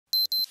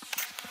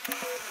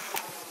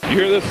You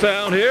hear this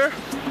sound here?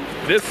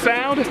 This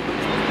sound?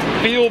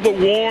 Feel the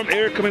warm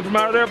air coming from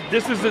out of there?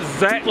 This is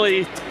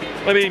exactly,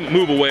 let me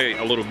move away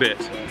a little bit.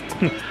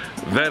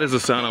 That is a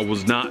sound I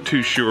was not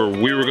too sure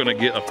we were gonna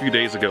get a few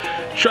days ago.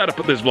 Tried to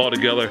put this vlog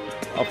together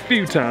a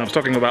few times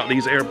talking about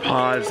these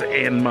AirPods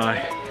and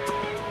my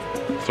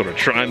sort of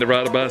trying to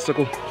ride a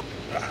bicycle.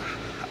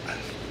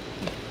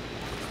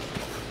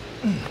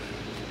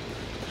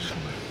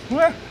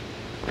 What?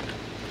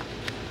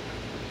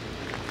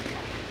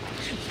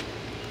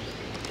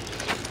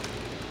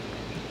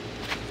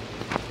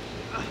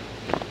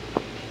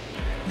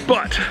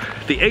 But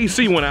the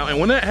AC went out, and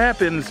when that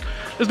happens,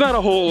 there's not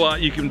a whole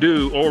lot you can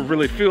do or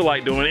really feel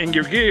like doing in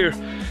your gear.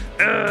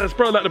 It's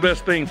probably not the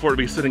best thing for it to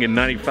be sitting in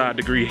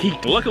 95-degree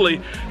heat.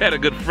 Luckily, I had a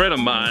good friend of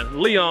mine,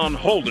 Leon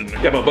Holden.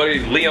 Yeah, my buddy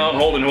Leon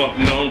Holden, who I've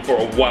known for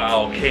a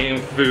while, came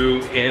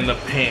through in the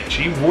pinch.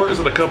 He works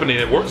at a company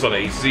that works on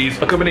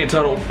ACs, a company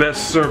entitled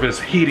Best Service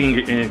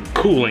Heating and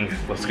Cooling.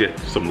 Let's get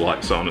some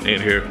lights on in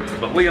here.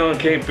 But Leon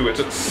came through. It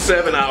took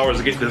 7 hours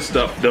to get this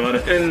stuff done.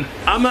 And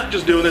I'm not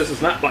just doing this,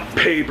 it's not like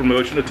paid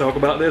promotion to talk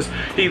about this.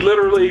 He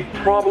literally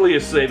probably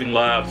is saving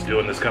lives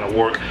doing this kind of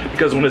work,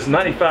 because when it's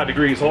 95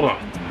 degrees, hold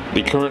on.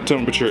 The current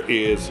temperature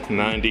is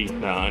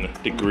 99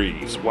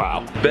 degrees.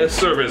 Wow. Best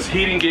Service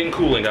Heating and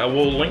Cooling. I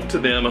will link to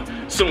them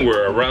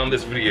somewhere around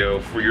this video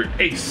for your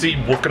AC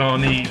working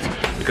on these,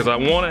 because I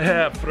want to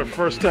have, for the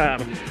first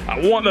time,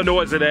 I want the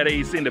noise of that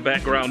AC in the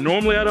background.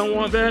 Normally I don't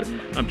want that.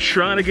 I'm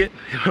trying to get,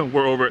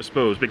 we're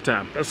overexposed big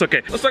time. That's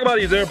okay. Let's talk about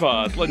these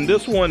AirPods. Like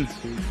this one,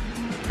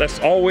 that's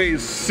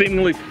always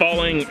seemingly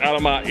falling out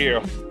of my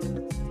ear.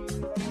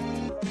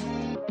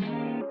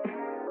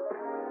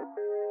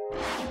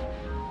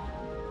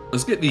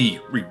 Let's get the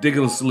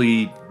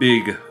ridiculously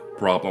big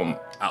problem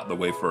out the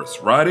way first.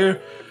 Right ear,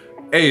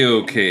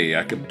 A-okay.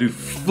 I could do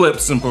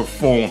flips and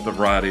perform with the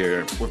right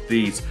ear. With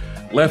these,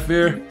 left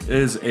ear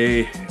is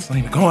it's not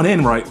even going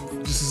in right.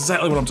 Just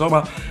exactly what I'm talking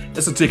about.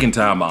 It's a ticking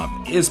time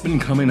bomb. It's been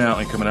coming out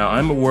and coming out.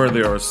 I'm aware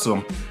there are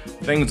some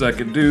things I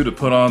could do to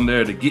put on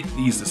there to get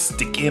these to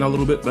stick in a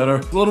little bit better.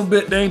 It's a little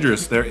bit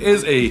dangerous. There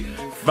is a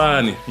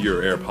Find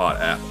Your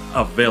AirPod app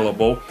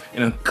available,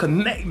 and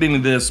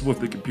connecting this with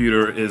the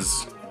computer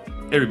is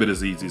every bit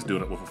as easy as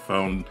doing it with a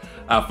phone.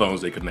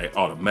 iPhones, they connect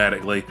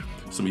automatically.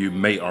 Some of you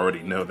may already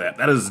know that.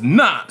 That is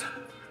not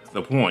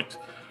the point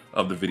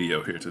of the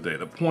video here today.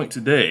 The point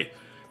today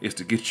is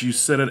to get you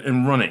set it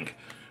and running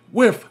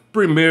with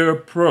Premiere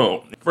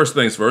Pro. First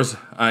things first,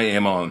 I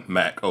am on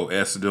Mac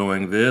OS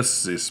doing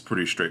this. It's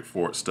pretty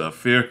straightforward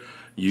stuff here.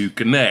 You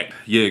connect,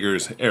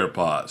 Yeager's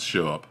AirPods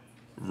show up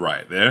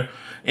right there,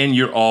 and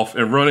you're off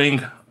and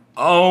running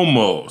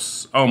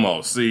almost.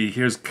 See,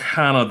 here's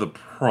kind of the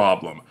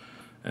problem.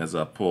 As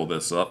I pull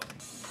this up,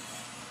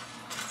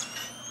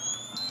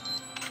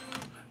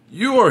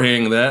 you are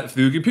hearing that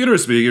through computer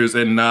speakers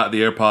and not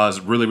the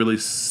AirPods. Really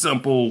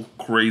simple,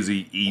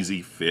 crazy,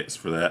 easy fix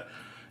for that.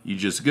 You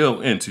just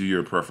go into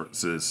your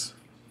preferences,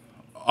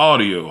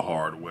 audio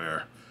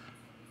hardware,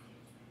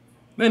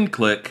 then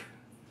click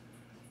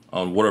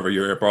on whatever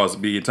your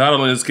AirPods be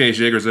entitled. In this case,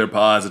 Yeager's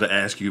AirPods. To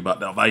ask you about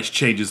device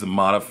changes and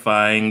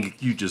modifying,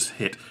 you just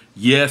hit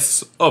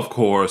yes, of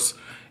course,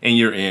 and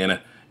you're in.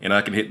 And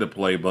I can hit the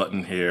play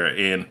button here,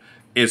 and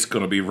it's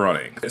gonna be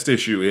running. Next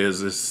issue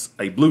is it's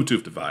a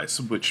Bluetooth device,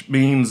 which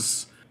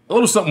means a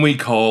little something we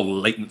call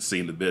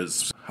latency in the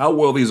biz. How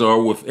well these are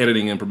with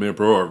editing in Premiere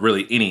Pro, or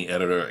really any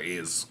editor,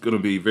 is gonna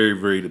be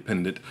very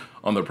dependent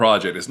on the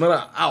project. It's not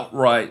an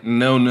outright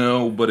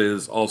no, but it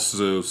is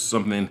also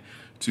something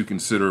to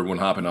consider when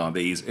hopping on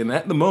these. And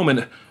at the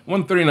moment,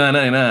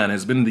 $139.99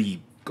 has been the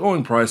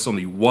going price on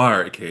the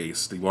wired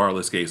case. The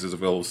wireless case is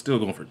available, still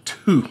going for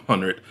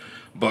 $200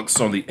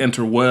 on the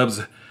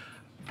interwebs.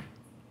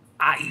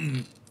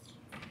 I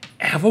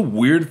have a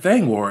weird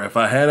thing where if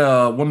I had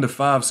a 1 to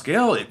 5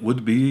 scale, it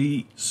would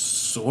be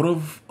sort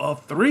of a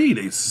 3.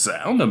 They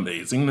sound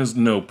amazing. There's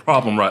no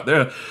problem right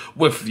there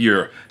with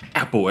your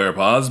Apple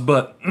AirPods,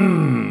 but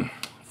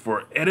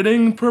for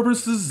editing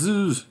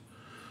purposes,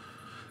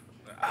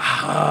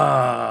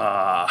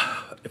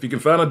 if you can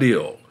find a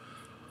deal,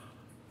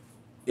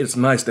 it's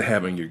nice to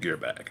have in your gear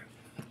bag.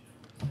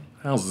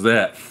 How's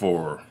that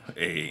for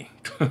a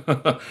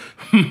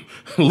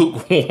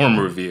lukewarm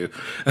review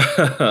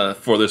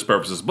for this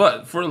purposes?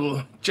 But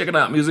for checking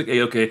out music,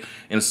 A-okay.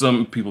 In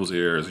some people's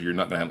ears, you're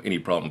not gonna have any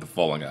problem with the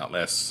falling out.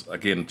 That's,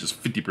 again,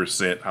 just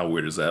 50%. How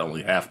weird is that?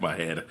 Only half my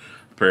head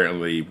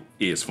apparently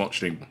is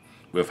functioning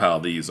with how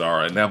these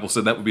are. And Apple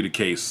said that would be the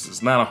case.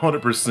 It's not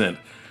 100%.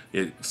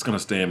 It's gonna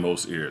stay in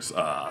most ears.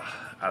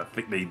 I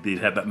think they did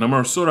have that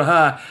number sort of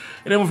high.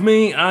 And then with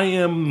me, I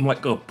am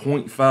like a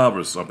 0.5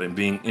 or something,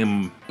 being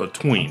in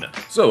between.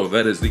 So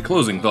that is the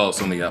closing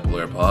thoughts on the Apple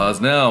AirPods.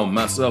 Now,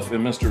 myself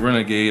and Mr.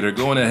 Renegade are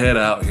going to head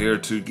out here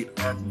to get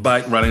our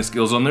bike riding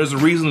skills on. There's a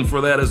reason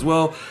for that as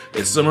well.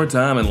 It's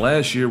summertime, and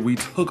last year we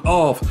took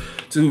off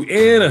to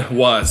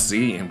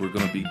NYC, and we're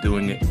going to be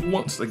doing it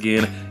once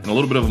again in a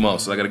little bit of a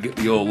month. So I got to get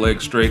the old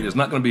leg straight. It's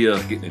not going to be a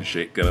getting in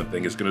shape kind of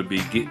thing. It's going to be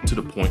getting to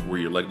the point where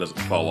your leg doesn't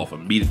fall off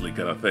immediately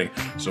kind of thing.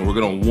 So we're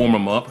going to warm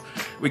them up.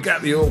 We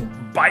got the old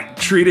bike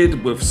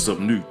treated with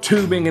some new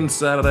tubing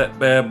inside of that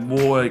bad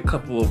boy. A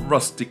couple of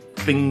rustic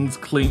things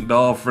cleaned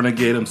off.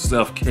 Renegade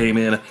himself came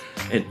in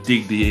and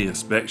did the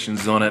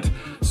inspections on it.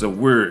 So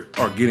we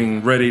are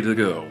getting ready to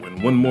go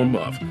in one more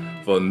month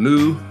for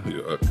New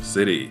York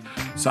City.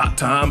 It's hot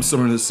time,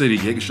 summer in the city.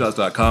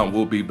 YeagerShots.com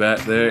will be back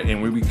there,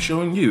 and we'll be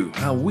showing you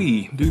how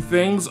we do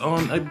things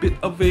on a bit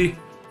of a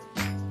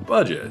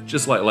budget,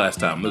 just like last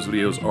time. Those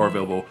videos are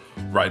available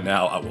right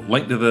now. I will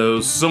link to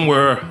those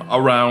somewhere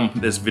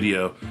around this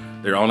video.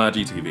 They're on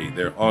IGTV,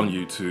 they're on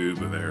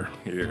YouTube, they're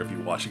here if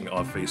you're watching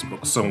on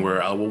Facebook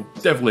somewhere. I will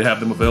definitely have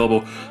them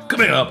available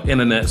coming up in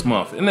the next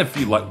month. And if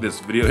you like this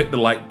video, hit the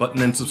like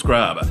button and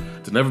subscribe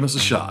to never miss a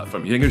shot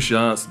from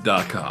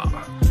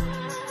YeagerShots.com.